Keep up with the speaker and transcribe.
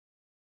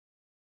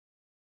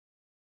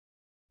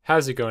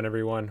How's it going,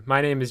 everyone?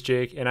 My name is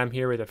Jake, and I'm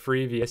here with a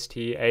free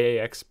VST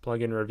AAX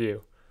plugin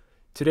review.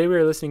 Today we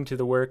are listening to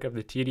the work of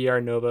the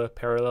TDR Nova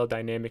Parallel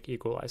Dynamic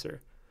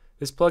Equalizer.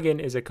 This plugin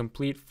is a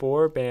complete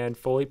 4-band,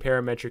 fully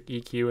parametric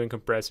EQ and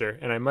compressor,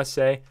 and I must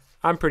say,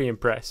 I'm pretty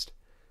impressed.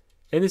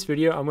 In this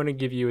video, I'm going to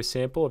give you a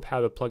sample of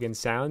how the plugin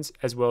sounds,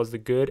 as well as the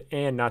good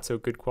and not so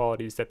good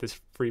qualities that this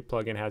free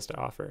plugin has to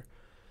offer.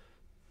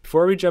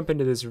 Before we jump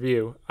into this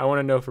review, I want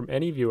to know from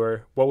any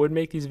viewer what would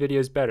make these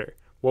videos better.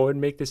 What would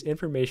make this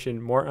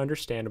information more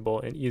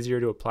understandable and easier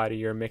to apply to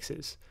your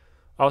mixes?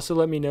 Also,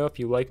 let me know if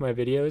you like my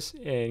videos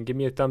and give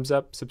me a thumbs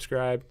up,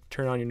 subscribe,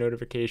 turn on your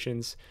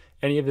notifications.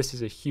 Any of this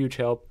is a huge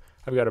help.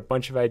 I've got a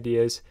bunch of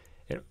ideas,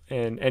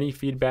 and any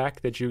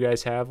feedback that you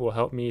guys have will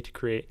help me to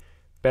create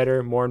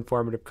better, more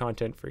informative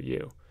content for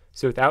you.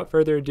 So without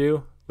further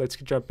ado, let's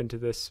jump into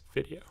this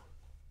video.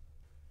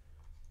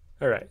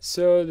 Alright,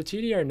 so the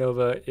TDR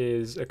Nova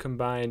is a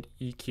combined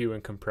EQ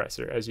and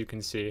compressor, as you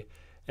can see.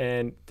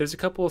 And there's a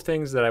couple of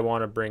things that I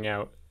want to bring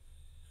out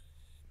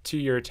to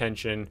your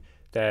attention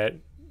that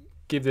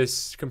give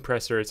this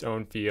compressor its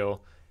own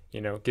feel,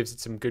 gives it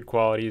some good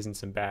qualities and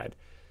some bad.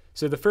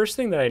 So the first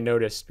thing that I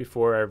noticed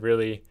before I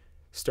really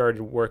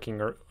started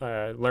working or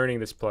learning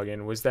this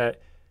plugin was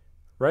that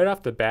right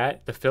off the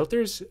bat, the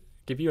filters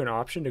give you an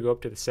option to go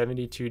up to the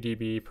 72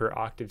 dB per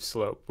octave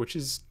slope, which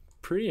is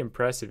pretty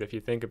impressive if you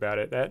think about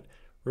it. That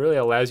really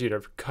allows you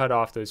to cut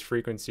off those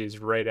frequencies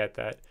right at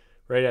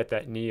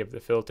that knee of the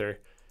filter.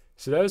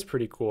 So that was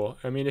pretty cool.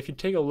 I mean, if you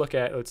take a look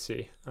at, let's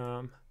see,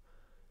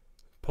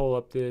 pull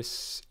up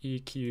this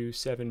EQ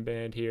 7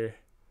 band here.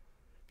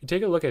 If you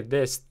take a look at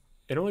this,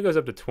 it only goes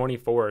up to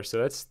 24, so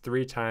that's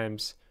 3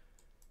 times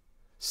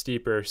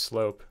steeper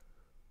slope,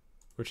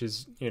 which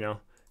is,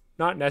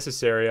 not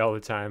necessary all the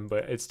time,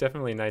 but it's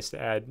definitely nice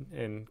to add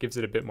and gives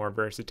it a bit more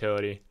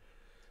versatility.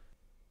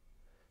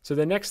 So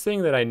the next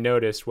thing that I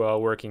noticed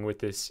while working with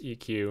this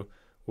EQ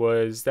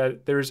was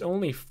that there's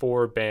only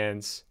 4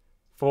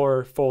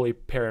 fully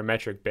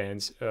parametric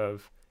bands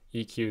of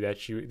EQ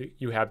that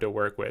you have to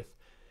work with.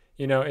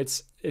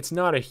 It's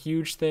not a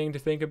huge thing to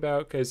think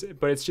about,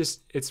 but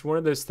it's one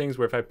of those things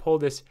where if I pull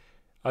this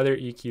other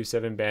EQ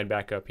 7 band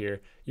back up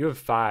here, you have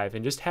 5,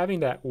 and just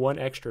having that one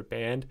extra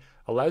band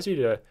allows you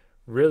to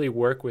really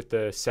work with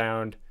the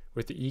sound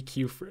with the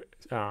EQ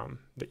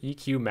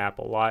map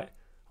a lot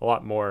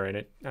more.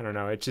 And I don't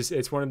know,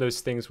 it's one of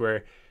those things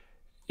where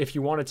if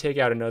you want to take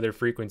out another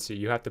frequency,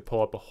 you have to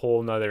pull up a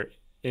whole nother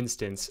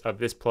instance of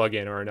this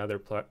plugin or another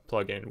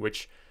plugin,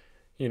 which,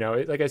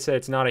 like I said,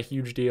 it's not a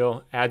huge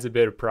deal, adds a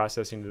bit of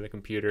processing to the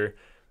computer,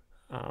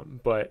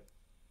 but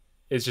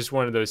it's just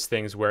one of those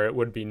things where it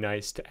would be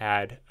nice to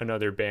add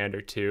another band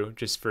or two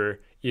just for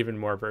even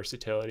more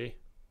versatility.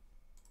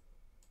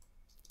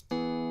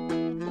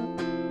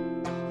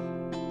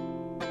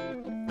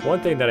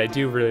 One thing that I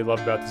do really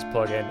love about this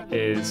plugin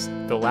is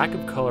the lack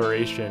of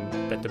coloration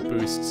that the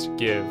boosts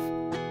give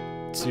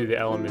to the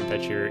element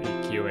that you're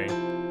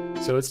EQing.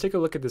 So let's take a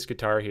look at this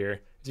guitar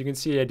here. As you can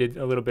see, I did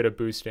a little bit of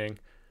boosting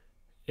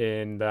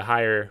in the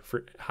higher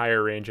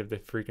range of the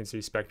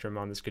frequency spectrum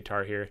on this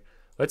guitar here.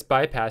 Let's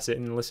bypass it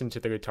and listen to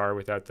the guitar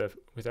without the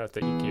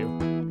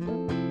EQ.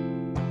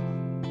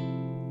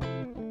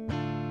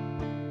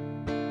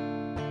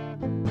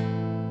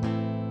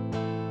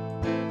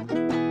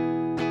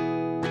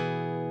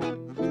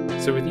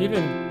 So with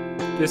even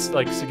this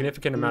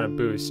significant amount of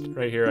boost,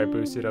 right here I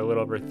boosted a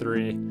little over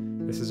 3.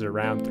 This is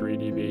around 3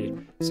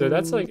 dB. So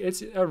that's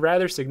it's a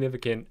rather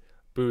significant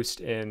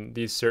boost in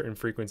these certain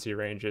frequency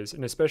ranges,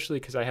 and especially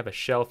because I have a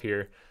shelf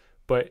here.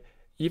 But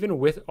even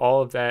with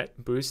all of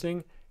that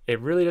boosting, it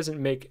really doesn't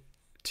make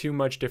too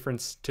much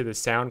difference to the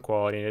sound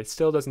quality, and it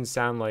still doesn't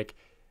sound like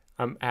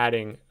I'm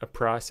adding a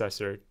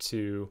processor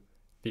to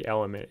the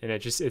element, and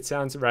it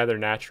sounds rather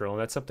natural,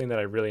 and that's something that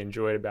I really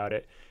enjoyed about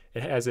it.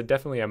 It has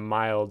definitely a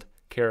mild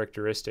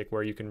characteristic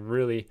where you can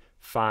really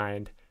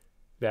find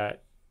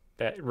that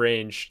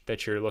range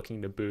that you're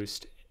looking to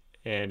boost,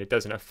 and it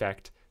doesn't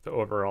affect the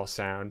overall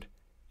sound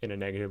in a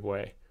negative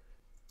way.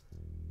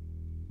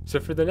 So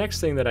for the next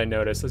thing that I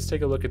noticed, let's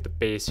take a look at the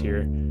bass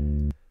here.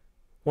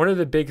 One of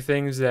the big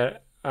things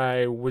that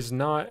I was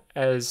not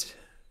as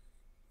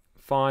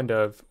fond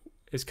of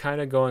is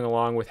kind of going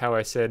along with how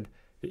I said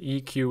the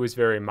EQ was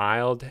very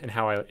mild and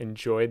how I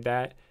enjoyed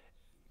that,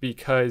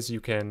 because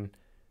you can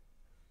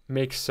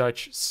make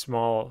such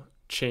small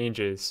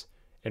changes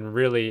and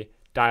really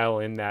dial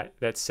in that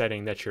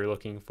setting that you're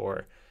looking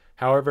for.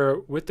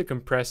 However, with the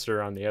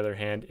compressor, on the other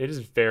hand, it is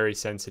very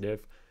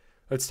sensitive.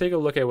 Let's take a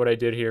look at what I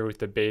did here with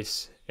the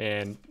bass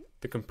and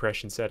the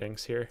compression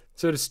settings here.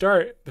 So to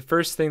start, the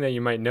first thing that you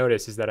might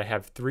notice is that I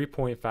have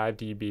 3.5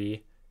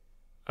 dB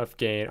of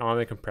gain on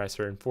the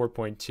compressor and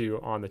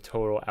 4.2 on the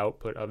total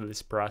output of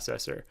this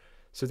processor.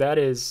 So that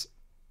is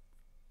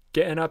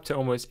getting up to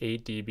almost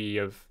 8 dB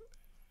of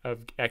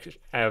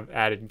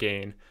added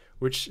gain,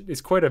 which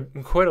is quite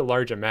a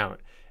large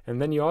amount.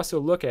 And then you also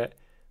look at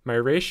my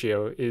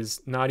ratio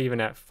is not even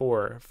at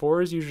 4.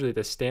 4 is usually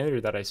the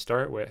standard that I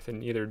start with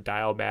and either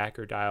dial back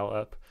or dial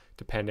up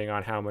depending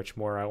on how much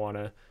more I want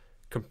to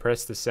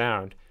compress the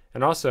sound.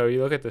 And also,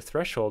 you look at the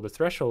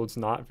threshold's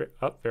not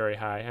up very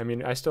high. I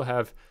mean, I still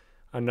have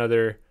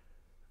another,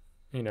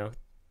 60%,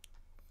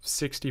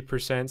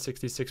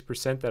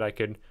 66% that I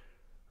could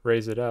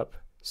raise it up.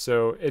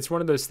 So it's one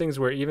of those things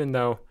where even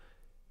though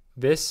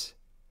this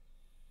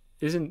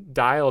isn't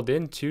dialed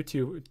in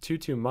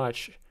too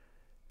much,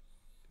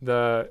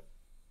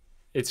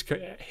 it's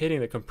hitting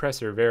the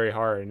compressor very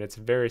hard, and it's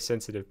a very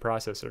sensitive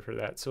processor for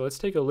that. So let's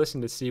take a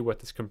listen to see what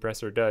this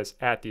compressor does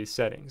at these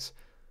settings.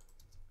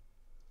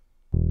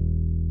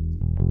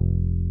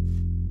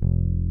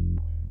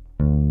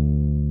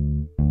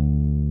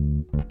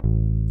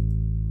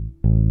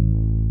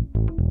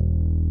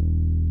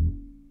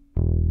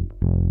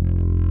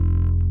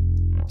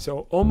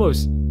 So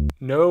almost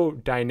no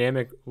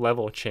dynamic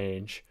level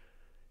change,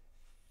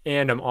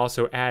 and I'm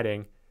also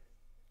adding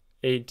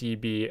 8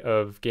 dB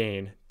of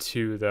gain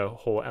to the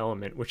whole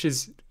element, which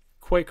is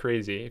quite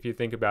crazy if you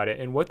think about it.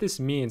 And what this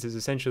means is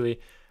essentially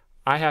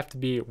I have to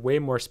be way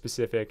more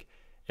specific,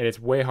 and it's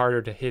way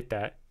harder to hit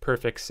that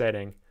perfect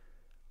setting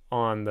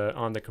on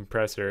the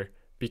compressor,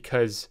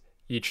 because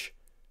each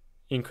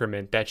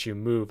increment that you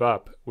move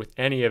up with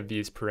any of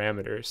these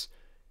parameters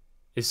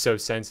is so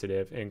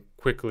sensitive and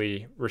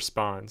quickly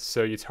responds.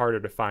 So it's harder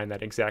to find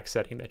that exact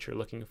setting that you're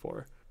looking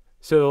for.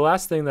 So the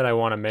last thing that I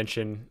want to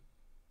mention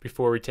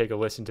before we take a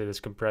listen to this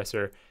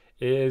compressor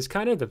is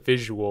kind of the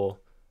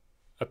visual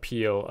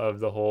appeal of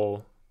the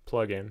whole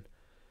plugin.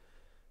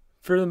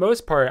 For the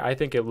most part, I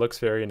think it looks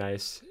very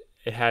nice.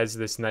 It has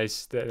this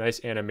nice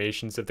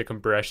animations of the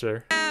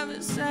compressor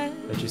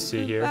that you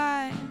see here.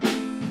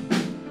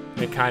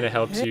 It kind of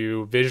helps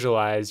you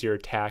visualize your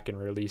attack and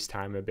release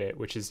time a bit,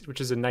 which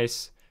is a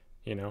nice,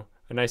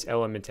 a nice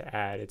element to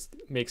add. It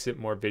makes it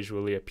more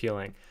visually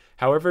appealing.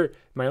 However,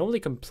 my only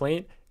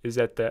complaint is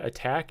that the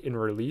attack and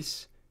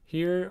release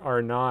here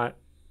are not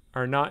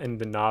in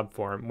the knob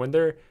form. When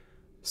they're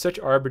such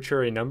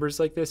arbitrary numbers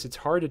like this, it's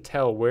hard to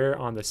tell where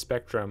on the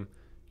spectrum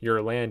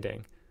you're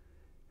landing.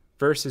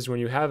 Versus when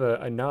you have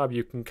a knob,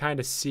 you can kind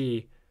of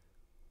see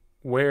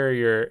where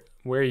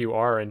you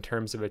are in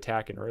terms of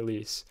attack and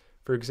release.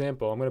 For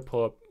example, I'm going to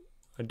pull up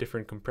a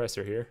different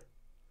compressor here.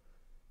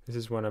 This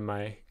is one of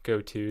my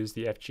go-tos,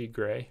 the FG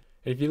Gray.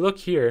 And if you look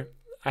here,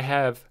 I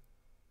have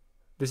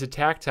this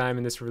attack time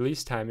and this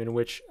release time in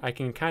which I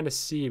can kind of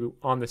see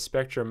on the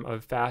spectrum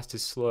of fast to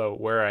slow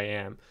where I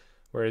am.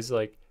 Whereas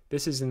like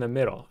this is in the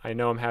middle. I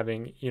know I'm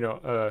having,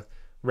 a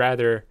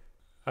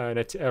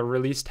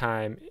release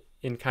time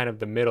in kind of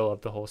the middle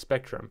of the whole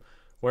spectrum.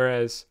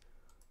 Whereas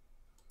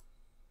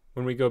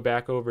when we go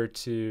back over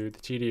to the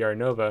TDR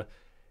Nova,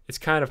 it's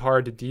kind of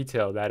hard to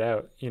detail that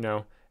out.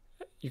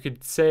 You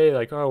could say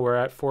like, oh, we're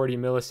at 40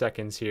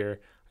 milliseconds here.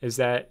 Is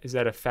that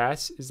a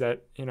fast? Is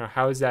that,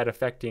 how is that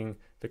affecting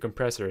the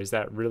compressor? Is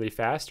that really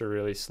fast or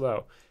really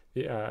slow?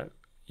 What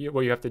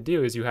you have to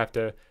do is you have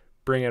to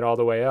bring it all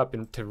the way up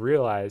and to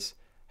realize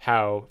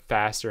how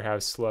fast or how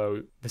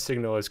slow the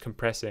signal is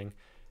compressing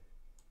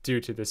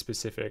due to the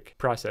specific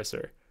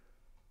processor.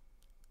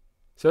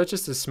 So that's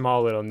just a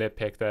small little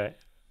nitpick that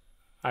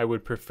I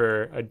would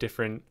prefer a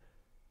different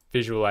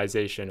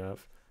visualization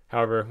of.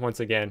 However, once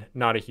again,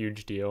 not a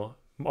huge deal.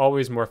 I'm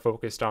always more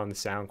focused on the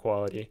sound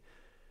quality.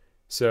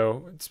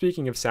 So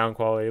speaking of sound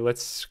quality,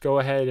 let's go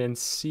ahead and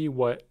see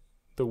what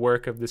the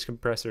work of this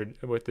compressor,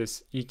 what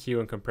this EQ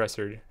and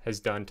compressor has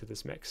done to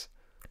this mix.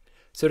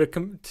 So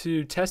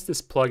to test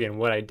this plugin,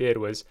 what I did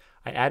was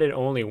I added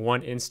only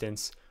one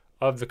instance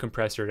of the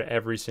compressor to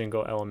every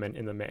single element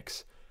in the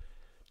mix.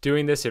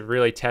 Doing this, it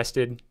really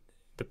tested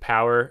the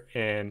power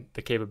and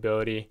the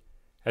capability,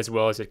 as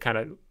well as it kind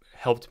of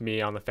helped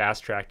me on the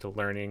fast track to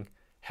learning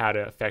how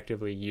to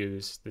effectively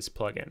use this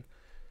plugin.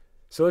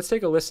 So let's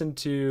take a listen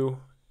to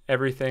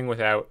everything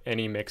without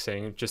any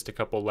mixing, just a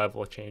couple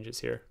level changes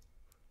here.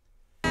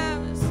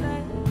 And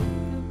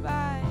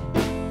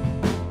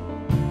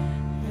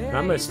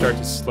I'm going to start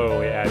to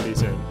slowly add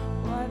these in.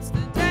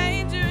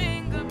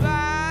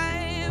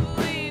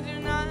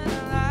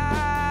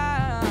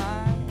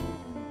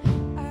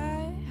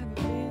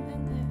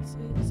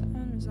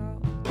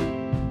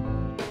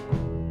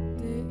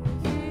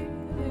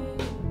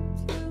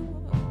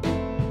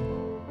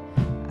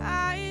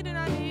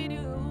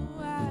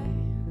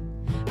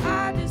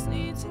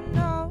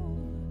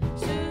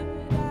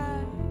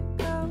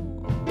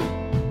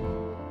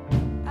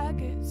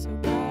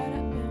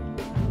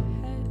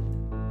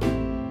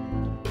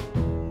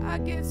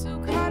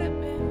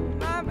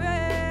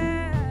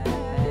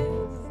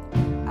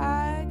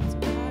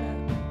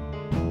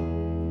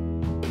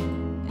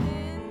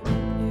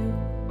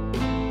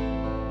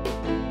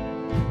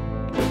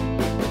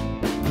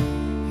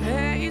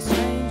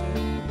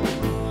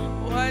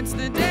 What's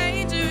the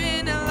danger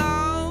in a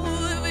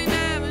love we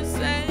never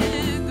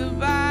said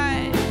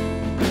goodbye?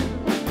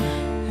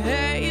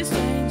 Hey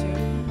stranger,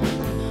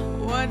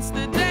 what's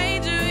the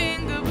danger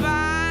in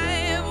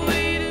goodbye if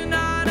we do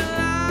not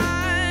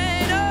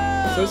align?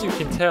 Oh. So as you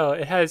can tell,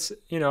 it has,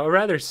 a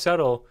rather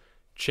subtle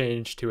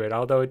change to it,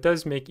 although it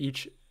does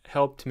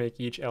help to make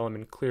each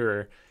element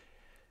clearer.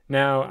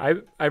 Now,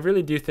 I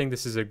really do think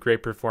this is a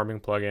great performing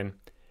plugin.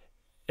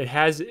 It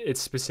has its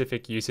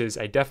specific uses.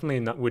 I definitely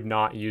would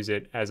not use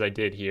it as I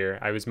did here.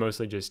 I was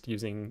mostly just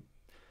using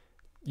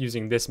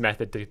this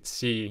method to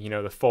see,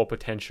 the full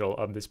potential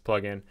of this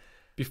plugin.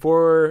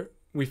 Before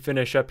we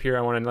finish up here,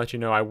 I want to let you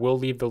know I will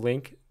leave the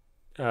link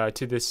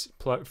to this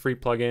free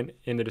plugin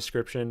in the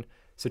description.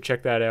 So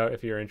check that out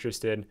if you're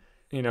interested.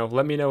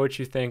 Let me know what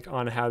you think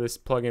on how this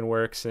plugin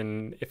works,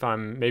 and if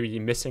I'm maybe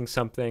missing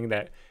something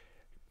that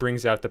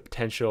brings out the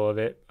potential of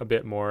it a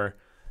bit more.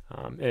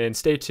 And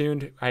stay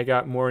tuned. I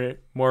got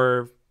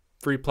more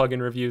free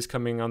plugin reviews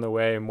coming on the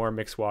way and more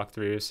mix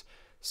walkthroughs.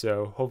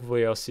 So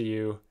hopefully I'll see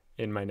you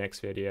in my next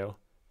video.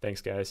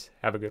 Thanks, guys.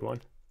 Have a good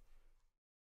one.